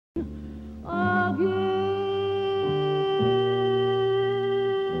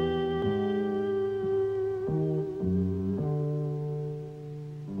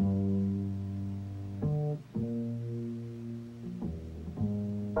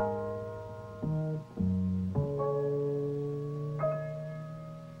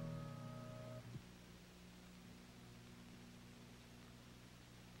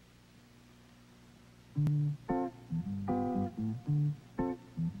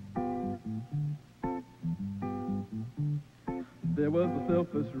There was a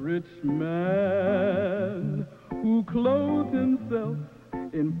selfish rich man who clothed himself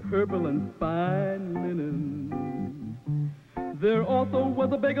in purple and fine linen. There also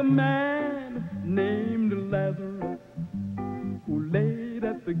was a beggar man named Lazarus who laid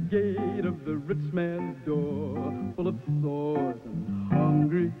at the gate of the rich man's door, full of sores and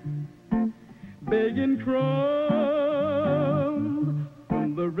hungry, begging crumbs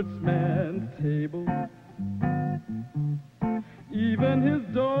from the rich man's table. Even his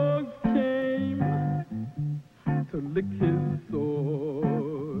dogs came to lick his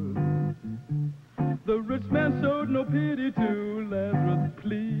sores. The rich man showed no pity to Lazarus'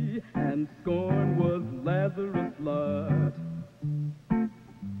 plea, and scorn was Lazarus' lot.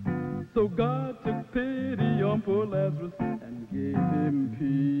 So God took pity on poor Lazarus and gave him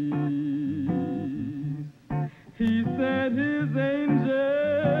peace. He sent his angels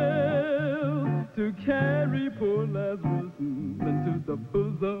to carry poor Lazarus into the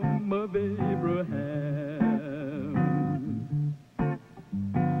bosom of Abraham.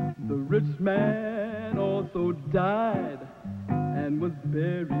 The rich man also died and was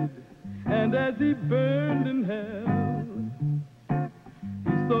buried, and as he burned in hell,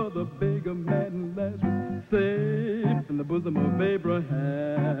 he saw the beggar man Lazarus safe in the bosom of Abraham.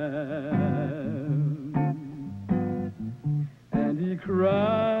 And he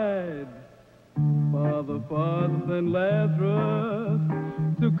cried, Father, Father, send Lazarus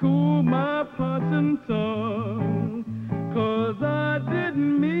to cool my parching tongue, 'cause I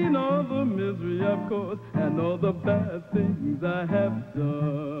didn't mean all the misery I've caused and all the bad things I have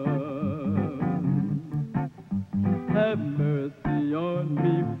done. Have mercy on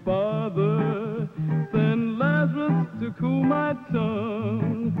me, Father, send Lazarus to cool my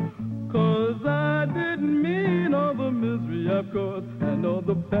tongue, 'cause I didn't mean all the misery I've caused and all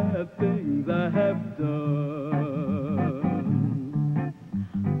the bad things I have done.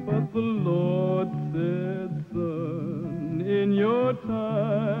 But the Lord said, son, in your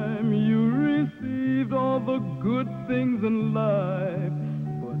time you received all the good things in life,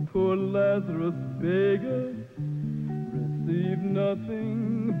 but poor Lazarus beggar received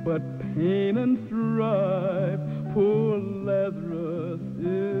nothing but pain and strife. Poor Lazarus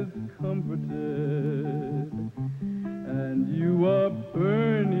is comforted, and you are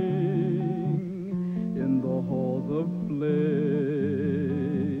burning in the halls of flame,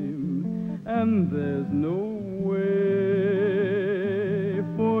 and there's no way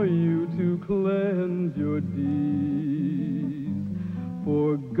for you to cleanse your deeds,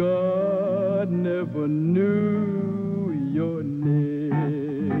 for God never knew your name.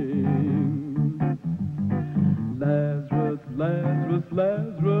 Lazarus, Lazarus,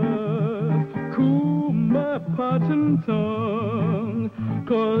 Lazarus, cool my parching tongue,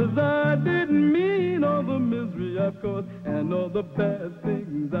 'cause I didn't mean all the misery I've caused and all the bad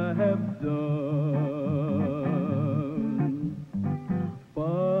things I have done.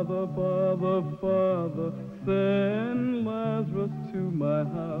 Father, Father, Father, send Lazarus to my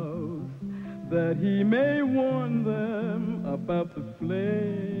house, that he may warn them about the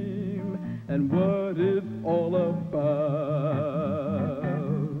flame and what it's all about.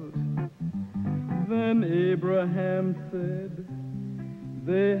 Then Abraham said,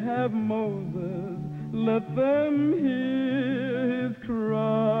 they have Moses, let them hear his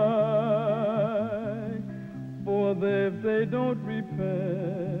cry. For if they don't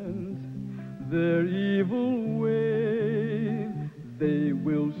repent their evil ways, they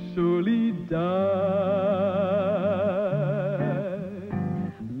will surely die.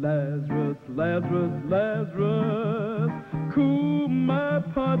 Lazarus, Lazarus, Lazarus, cool my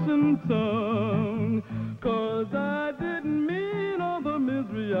parching tongue, 'cause I didn't mean all the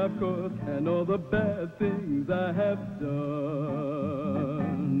misery I've caused and all the bad things I have done.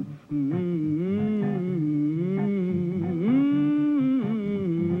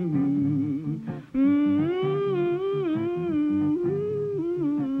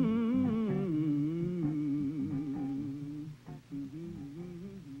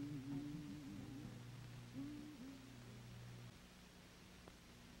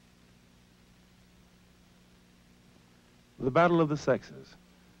 The Battle of the Sexes,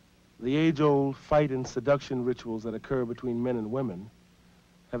 The age-old fight and seduction rituals that occur between men and women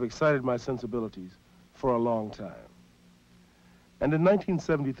have excited my sensibilities for a long time. And in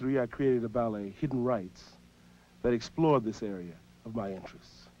 1973, I created a ballet, Hidden Rites, that explored this area of my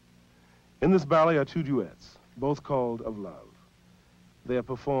interests. In this ballet are two duets, both called Of Love. They are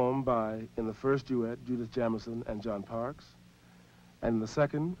performed by, in the first duet, Judith Jamison and John Parks, and in the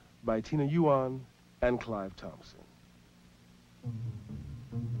second, by Tina Yuan and Clive Thompson.